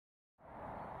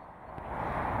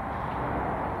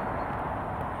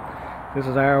This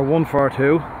is our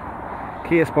 142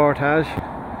 Kia Sportage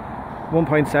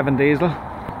 1.7 diesel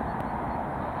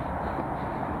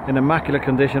in immaculate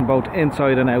condition both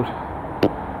inside and out.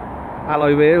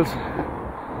 Alloy wheels,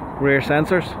 rear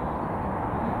sensors,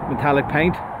 metallic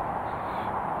paint,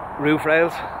 roof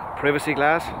rails, privacy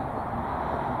glass.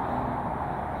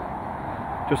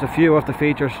 Just a few of the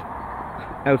features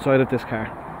outside of this car.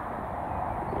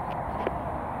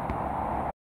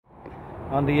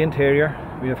 On the interior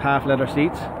we have half leather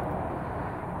seats,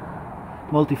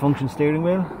 multi-function steering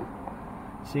wheel,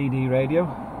 CD radio,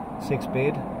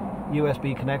 6-speed,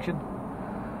 USB connection,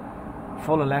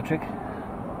 full electric.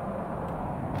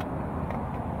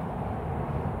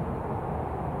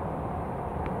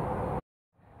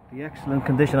 The excellent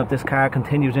condition of this car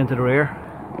continues into the rear,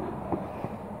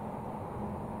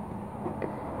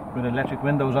 with electric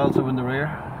windows also in the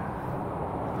rear.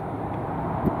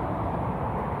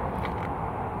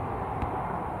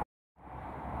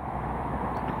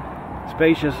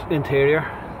 Spacious interior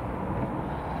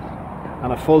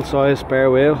and a full-size spare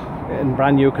wheel in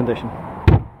brand new condition.